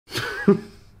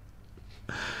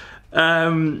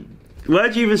Where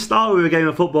do you even start with a game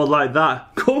of football like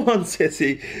that? Come on,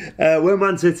 City. We're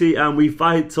Man City and we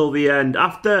fight till the end.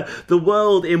 After the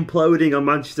world imploding on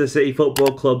Manchester City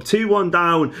Football Club, 2-1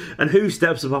 down, and who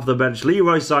steps up off the bench?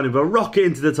 Leroy Sane with a rocket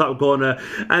into the top corner.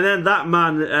 And then that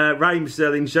man, Raheem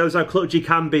shows how clutch he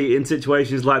can be in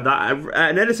situations like that.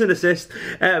 An Edison assist,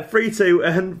 3-2,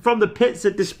 and from the pits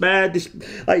of despair,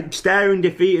 like staring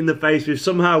defeat in the face, we've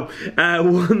somehow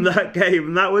won that game.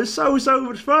 And that was so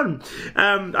much fun.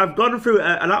 I've gone through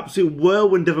an absolute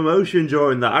whirlwind of emotion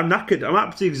during that. I'm knackered. I'm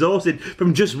absolutely exhausted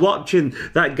from just watching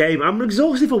that game. I'm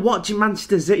exhausted for watching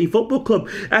Manchester City Football Club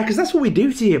because that's what we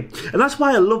do to you. And that's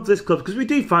why I love this club, because we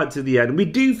do fight to the end. We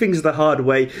do things the hard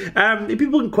way.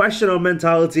 People can question our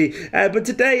mentality, but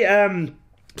today...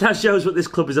 that shows what this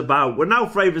club is about. We're now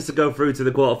favourites to go through to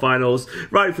the quarterfinals,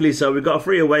 rightfully so. We've got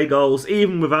 3 away goals,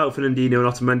 even without Fernandinho and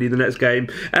Otamendi in the next game.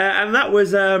 And that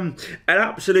was an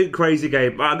absolute crazy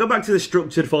game. I'll go back to the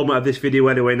structured format of this video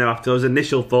anyway now after those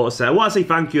initial thoughts there. I want to say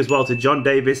thank you as well to John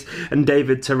Davis and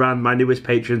David Turan, my newest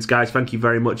patrons. Guys, thank you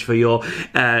very much for your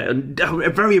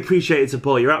very appreciated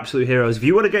support. You're absolute heroes. If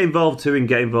you want to get involved too and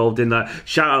get involved in that,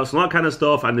 shout outs and all that kind of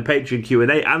stuff, and the Patreon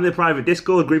Q&A and the private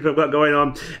Discord group I've got going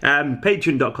on,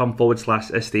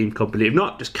 patreon.com/Esteemed Kompany. If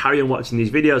not, just carry on watching these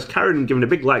videos, carry on giving a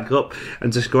big like up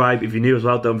and subscribe if you're new as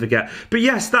well, don't forget. But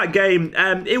yes, that game,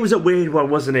 it was a weird one,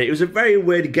 wasn't it? It was a very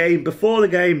weird game. Before the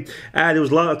game, there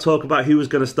was a lot of talk about who was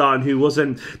going to start and who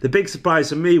wasn't. The big surprise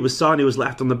for me was Sane was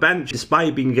left on the bench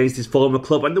despite being against his former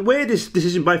club, and the weirdest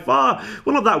decision by far,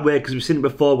 well, not that weird because we've seen it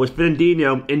before, was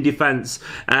Fernandinho in defence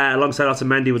alongside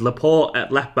Otamendi with Laporte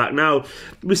at left back. Now,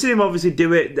 we've seen him obviously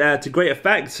do it to great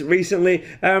effect recently.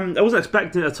 I wasn't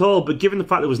expecting it at all, but given the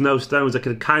fact there was no Stones, I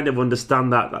could kind of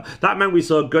understand that. That meant we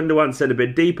saw Gundogan set a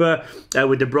bit deeper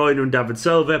with De Bruyne and David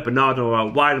Silva, Bernardo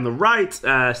out wide on the right,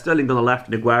 Sterling on the left,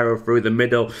 and Aguero through the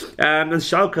middle. And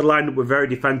Schalke lined up with very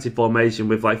defensive formation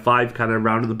with like 5 kind of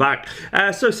round at the back.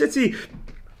 So City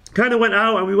kind of went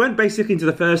out, and we went basically into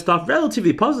the first half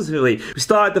relatively positively. We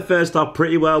started the first half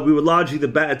pretty well. We were largely the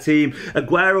better team.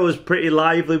 Aguero was pretty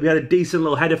lively. We had a decent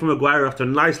little header from Aguero after a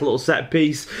nice little set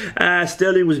piece.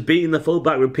 Sterling was beating the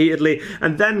fullback repeatedly,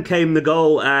 and then came the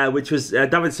goal, which was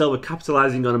David Silva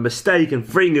capitalising on a mistake and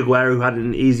freeing Aguero, who had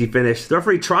an easy finish. The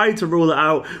referee tried to rule it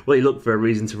out. Well, he looked for a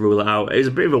reason to rule it out. It was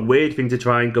a bit of a weird thing to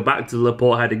try and go back to the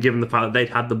Laporte header, given the fact that they'd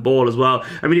had the ball as well.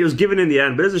 I mean, it was given in the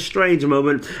end, but it was a strange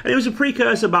moment, and it was a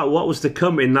precursor about what was to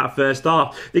come in that first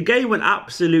half. The game went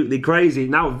absolutely crazy.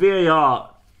 Now,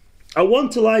 VAR, I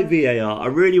want to like VAR, I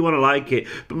really want to like it,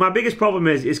 but my biggest problem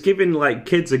is it's giving like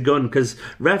kids a gun, because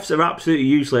refs are absolutely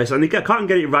useless and they can't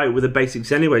get it right with the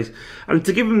basics anyways, and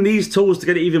to give them these tools to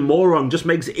get it even more wrong just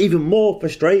makes it even more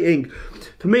frustrating.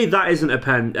 For me, that isn't a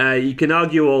pen. You can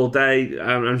argue all day,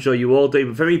 I'm sure you all do,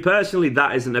 but for me personally,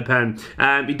 that isn't a pen.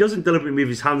 He doesn't deliberately move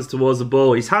his hands towards the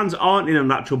ball. His hands aren't in a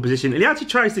natural position, and he actually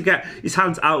tries to get his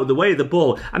hands out of the way of the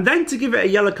ball. And then to give it a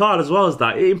yellow card as well as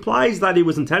that, it implies that it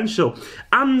was intentional.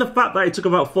 And the fact that it took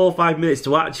about 4 or 5 minutes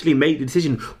to actually make the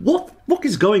decision. What the fuck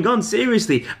is going on?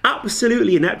 Seriously,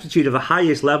 absolutely ineptitude of the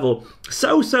highest level.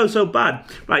 So bad.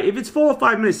 Right, if it's 4 or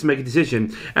 5 minutes to make a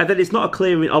decision, then it's not a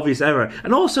clear and obvious error.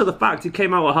 And also the fact it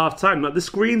came out at half time, like the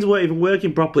screens weren't even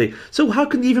working properly. So how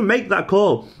can you even make that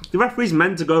call? The referee's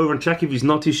meant to go over and check if he's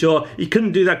not too sure. He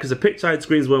couldn't do that because the pitch side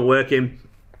screens weren't working.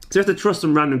 So you have to trust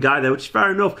some random guy there, which is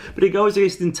fair enough, but it goes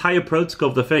against the entire protocol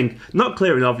of the thing. Not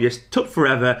clear and obvious, took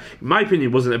forever. In my opinion,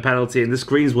 it wasn't a penalty, and the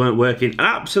screens weren't working. An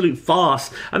absolute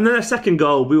farce. And then a second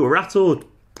goal, we were rattled.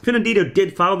 Fernandinho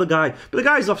did foul the guy, but the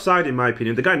guy's offside in my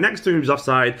opinion. The guy next to him is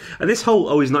offside, and this whole,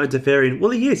 oh, he's not interfering. Well,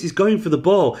 he is. He's going for the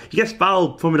ball. He gets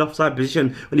fouled from an offside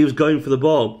position when he was going for the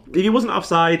ball. If he wasn't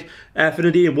offside,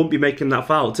 Fernandinho wouldn't be making that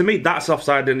foul. To me, that's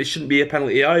offside, and it shouldn't be a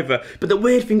penalty either. But the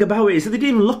weird thing about it is that they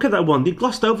didn't even look at that one. They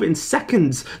glossed over it in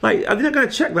seconds. Like, are they not going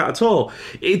to check that at all?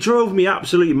 It drove me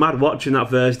absolutely mad watching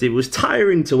that first. It was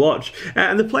tiring to watch,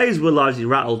 and the players were largely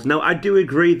rattled. Now, I do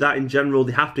agree that in general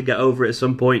they have to get over it at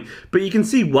some point, but you can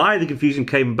see why the confusion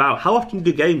came about. How often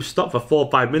do games stop for 4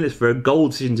 or 5 minutes for a goal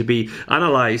decision to be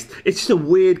analysed? It's just a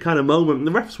weird kind of moment, and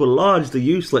the refs were largely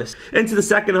useless. Into the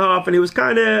second half, and it was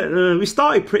kind of, we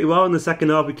started pretty well in the second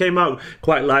half. We came out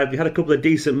quite lively. We had a couple of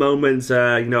decent moments,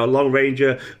 you know, a long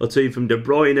ranger or two from De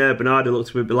Bruyne. Bernardo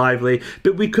looked a bit lively,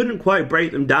 but we couldn't quite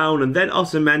break them down. And then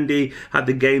Otamendi had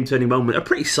the game-turning moment. A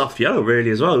pretty soft yellow,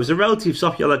 really, as well. It was a relative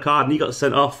soft yellow card, and he got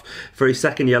sent off for his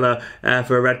second yellow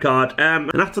for a red card.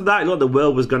 And after that, it looked like the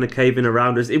world was going to cave in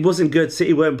around us. It wasn't good.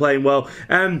 City weren't playing well.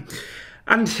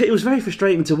 And it was very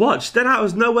frustrating to watch. Then out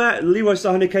of nowhere, Leroy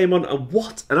Sane came on, and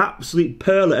what an absolute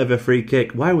pearler of a free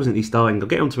kick. Why wasn't he starting? I'll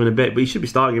get onto him in a bit, but he should be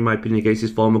starting, in my opinion, against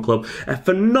his former club. A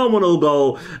phenomenal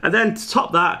goal. And then to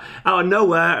top that, out of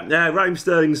nowhere, Raheem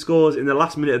Sterling scores in the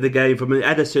last minute of the game from an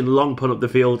Ederson long punt up the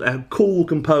field. A cool,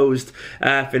 composed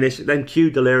finish. Then cue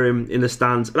delirium in the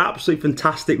stands. An absolutely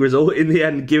fantastic result in the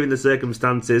end, given the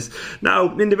circumstances.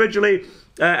 Now, individually,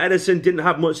 Ederson didn't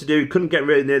have much to do, couldn't get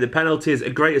really near the penalties. A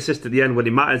great assist at the end when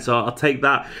he mattered, so I'll take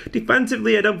that.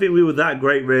 Defensively, I don't think we were that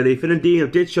great, really.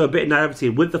 Fernandinho did show a bit of naivety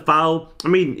with the foul. I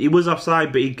mean, he was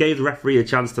offside, but he gave the referee a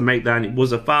chance to make that, and it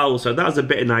was a foul, so that was a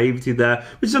bit of naivety there,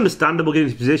 which is understandable given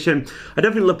his position. I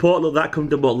don't think Laporte looked that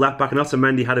comfortable at left back, and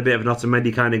Otamendi had a bit of an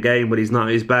Otamendi kind of game when he's not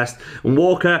at his best. And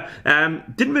Walker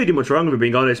didn't really do much wrong, if we're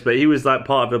being honest, but he was like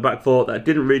part of a back four that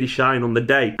didn't really shine on the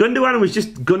day. Gundogan was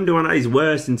just Gundogan at his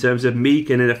worst in terms of meek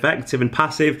and ineffective and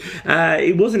passive.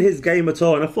 It wasn't his game at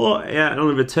all, and I thought on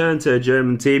a return to a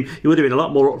German team he would have been a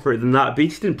lot more up for it than that, but he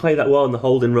just didn't play that well in the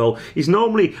holding role. He's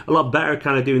normally a lot better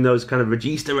kind of doing those kind of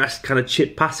Regista-esque kind of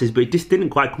chip passes, but it just didn't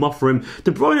quite come off for him.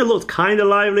 De Bruyne looked kind of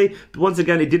lively, but once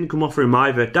again it didn't come off for him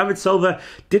either. David Silva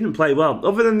didn't play well,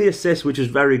 other than the assist, which was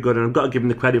very good, and I've got to give him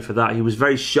the credit for that. He was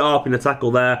very sharp in the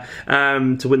tackle there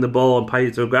to win the ball and pass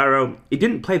it to Aguero. He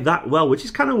didn't play that well, which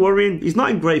is kind of worrying. He's not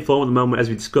in great form at the moment, as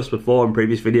we discussed before in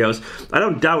previous videos. I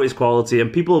don't doubt his quality,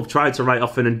 and people have tried to write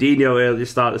off Fernandinho earlier at the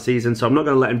start of the season, so I'm not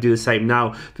going to let him do the same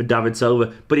now for David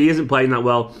Silva, but he isn't playing that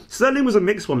well. Sterling was a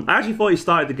mixed one. I actually thought he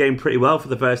started the game pretty well for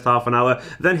the first half an hour,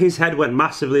 then his head went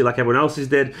massively like everyone else's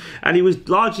did, and he was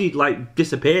largely like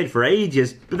disappeared for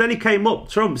ages, but then he came up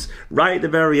trumps right at the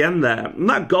very end there, and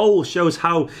that goal shows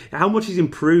how much he's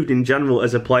improved in general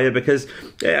as a player, because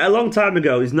a long time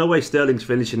ago there's no way Sterling's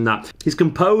finishing that. His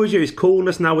composure, his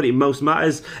coolness now when it most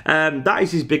matters, that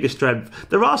is his biggest strength.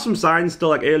 There are some signs still,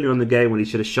 like earlier in the game when he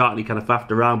should have shot and he kind of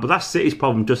faffed around, but that's City's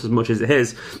problem just as much as it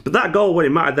is. But that goal when it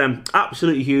mattered then,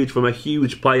 absolutely huge from a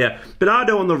huge player.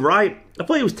 Bernardo on the right, I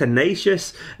thought he was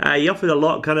tenacious. He offered a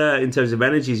lot kind of in terms of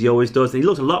energy, as he always does, and he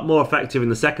looked a lot more effective in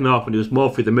the second half when he was more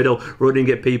through the middle, running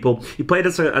at people. He played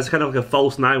as kind of like a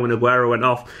false nine when Aguero went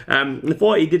off. I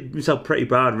thought he did himself pretty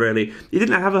bad, really. He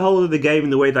didn't have a hold of the game in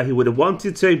the way that he would have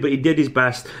wanted to, but he did his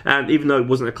best, even though it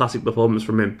wasn't a classic performance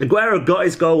from him. Aguero got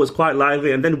his goal, was quite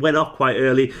lively, and then went off quite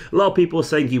early. A lot of people are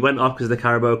saying he went off because of the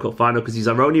Carabao Cup final, because he's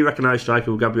our only recognised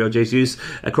striker with Gabriel Jesus,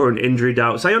 a current injury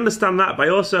doubt. So I understand that, but I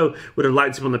also would have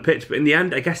liked him on the pitch, but in the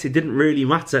end, I guess it didn't really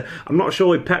matter. I'm not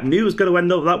sure if Pep knew it was going to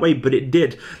end up that way, but it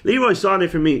did. Leroy Sane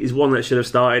for me is one that should have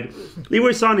started.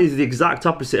 Leroy Sane is the exact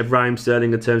opposite of Raheem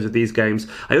Sterling in terms of these games.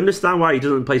 I understand why he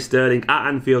doesn't play Sterling at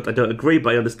Anfield. I don't agree,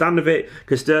 but I understand of it,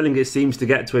 because Sterling, it seems to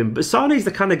get to him. But Sane's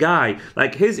the kind of guy,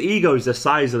 like, his ego is the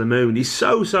size of the moon. He's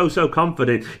so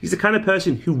confident. He's the kind of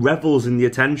person who revels in the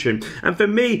attention. And for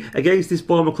me, against his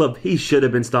former club, he should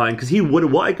have been starting, because he would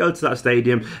have wanted to go to that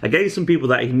stadium against some people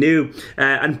that he knew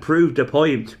and proved a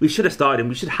point. We should have started him.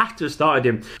 We should have to have started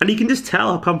him. And you can just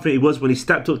tell how confident he was when he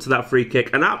stepped up to that free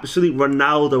kick. An absolute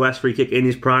Ronaldo-esque free kick in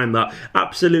his prime. That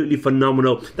absolutely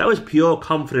phenomenal. That was pure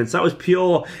confidence. That was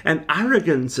pure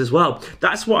arrogance as well.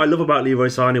 That's what I love about Leroy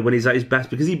Sane when he's at his best,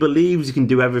 because he believes he can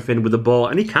do everything with the ball,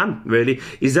 and he can, really.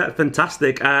 He's that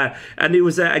fantastic. And it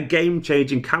was a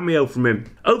game-changing cameo from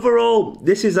him. Overall,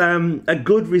 this is a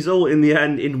good result in the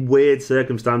end in weird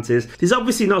circumstances. There's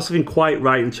obviously not something quite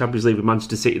right in the Champions League with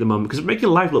Manchester City at the moment, because it's making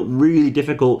life look really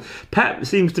difficult. Pep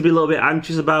seems to be a little bit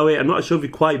anxious about it. I'm not sure if he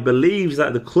quite believes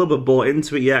that the club have bought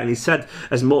into it yet, and he said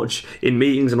as much in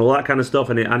meetings and all that kind of stuff,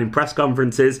 and in press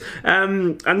conferences.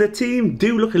 And the team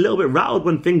do look a little bit rattled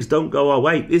when things don't go our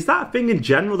way. Is that a thing in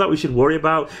general that we should worry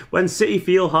about? When City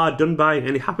feel hard done by,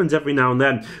 and it happens every now and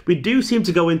then, we do seem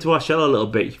to go into our shell a little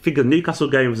bit. You think the Newcastle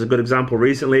game was a good example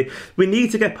recently. We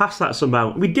need to get past that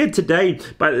somehow. We did today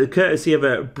by the courtesy of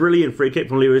a brilliant free kick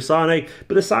from Leroy Sane,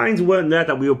 but the signs weren't there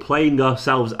that we were playing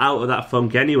ourselves out of that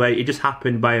funk anyway. It just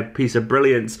happened by a piece of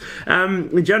brilliance.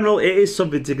 In general, it is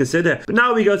something to consider. But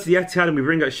now we go to the Etihad and we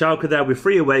bring out Schalke there with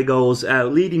 3 away goals,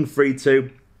 leading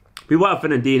 3-2. We won't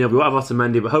have Fernandinho, we won't have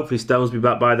Otamendi, but hopefully Stones will be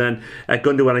back by then.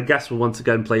 Gundogan, I guess, will once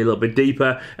again play a little bit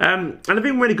deeper. And I think we're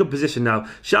in a really good position now.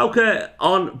 Schalke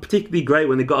aren't particularly great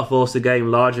when they've got to force the game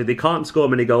largely. They can't score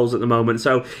many goals at the moment.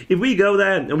 So if we go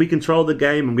there and we control the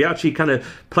game and we actually kind of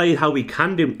play how we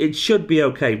can do, it should be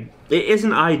okay. it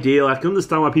isn't ideal. I can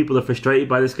understand why people are frustrated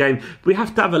by this game. We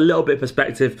have to have a little bit of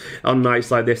perspective on nights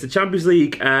like this. The Champions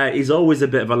League is always a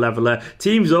bit of a leveller.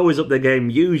 Teams always up their game,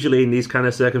 usually in these kind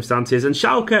of circumstances. And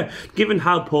Schalke, given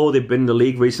how poor they've been in the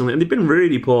league recently, and they've been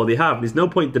really poor, they have. There's no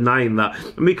point denying that.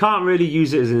 And we can't really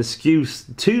use it as an excuse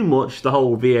too much, the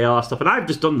whole VAR stuff. And I've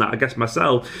just done that, I guess,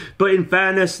 myself. But in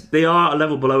fairness, they are a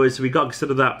level below us, so we've got to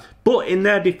consider that. But in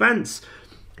their defence,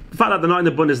 the fact that they're not in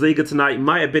the Bundesliga tonight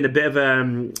might have been a bit of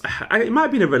it might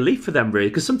have been a relief for them, really,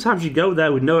 because sometimes you go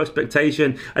there with no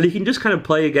expectation and you can just kind of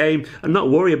play a game and not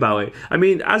worry about it. I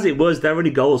mean, as it was, their only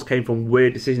goals came from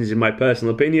weird decisions, in my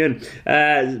personal opinion.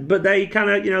 But they kind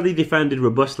of, they defended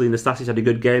robustly, and the Stasic had a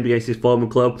good game against his former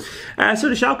club. So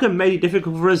the Schalke made it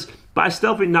difficult for us. But I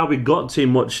still think now we've got too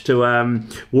much to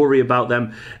worry about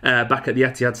them back at the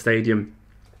Etihad Stadium.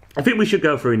 I think we should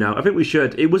go through now. I think we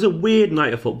should. It was a weird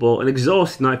night of football, an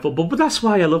exhausting night of football, but that's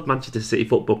why I love Manchester City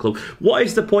Football Club. What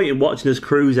is the point in watching us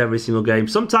cruise every single game?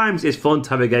 Sometimes it's fun to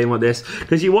have a game like this,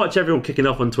 because you watch everyone kicking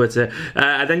off on Twitter,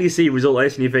 and then you see result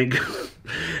list and you think,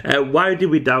 why did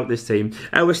we doubt this team?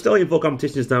 We're still in full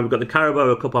competitions now. We've got the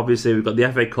Carabao Cup, obviously. We've got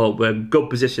the FA Cup. We're in good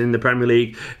position in the Premier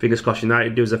League. Fingers crossed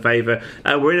United do us a favour.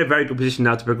 We're in a very good position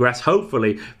now to progress,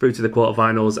 hopefully, through to the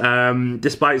quarterfinals,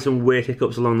 despite some weird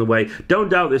hiccups along the way. Don't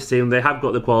doubt this team. They have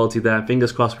got the quality there.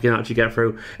 Fingers crossed we can actually get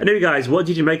through. Anyway, guys, what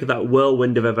did you make of that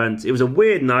whirlwind of events? It was a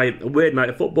weird night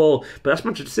of football, but that's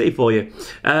Manchester City for you.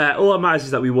 All that matters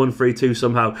is that we won 3-2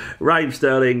 somehow. Raheem,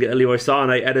 Sterling, Leroy, Sane,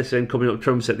 Edison coming up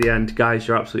trumps at the end. Guys,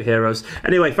 you're absolute heroes.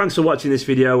 Anyway, thanks for watching this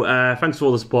video. Thanks for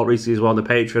all the support recently as well on the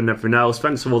Patreon and everything else.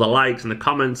 Thanks for all the likes and the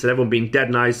comments and everyone being dead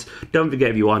nice. Don't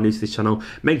forget, if you are new to this channel,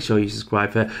 make sure you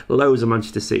subscribe for loads of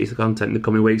Manchester City content in the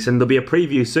coming weeks. And there'll be a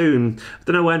preview soon. I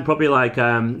don't know when, probably like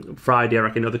Friday, I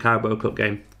reckon, of the Carabao Cup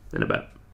game in a bit.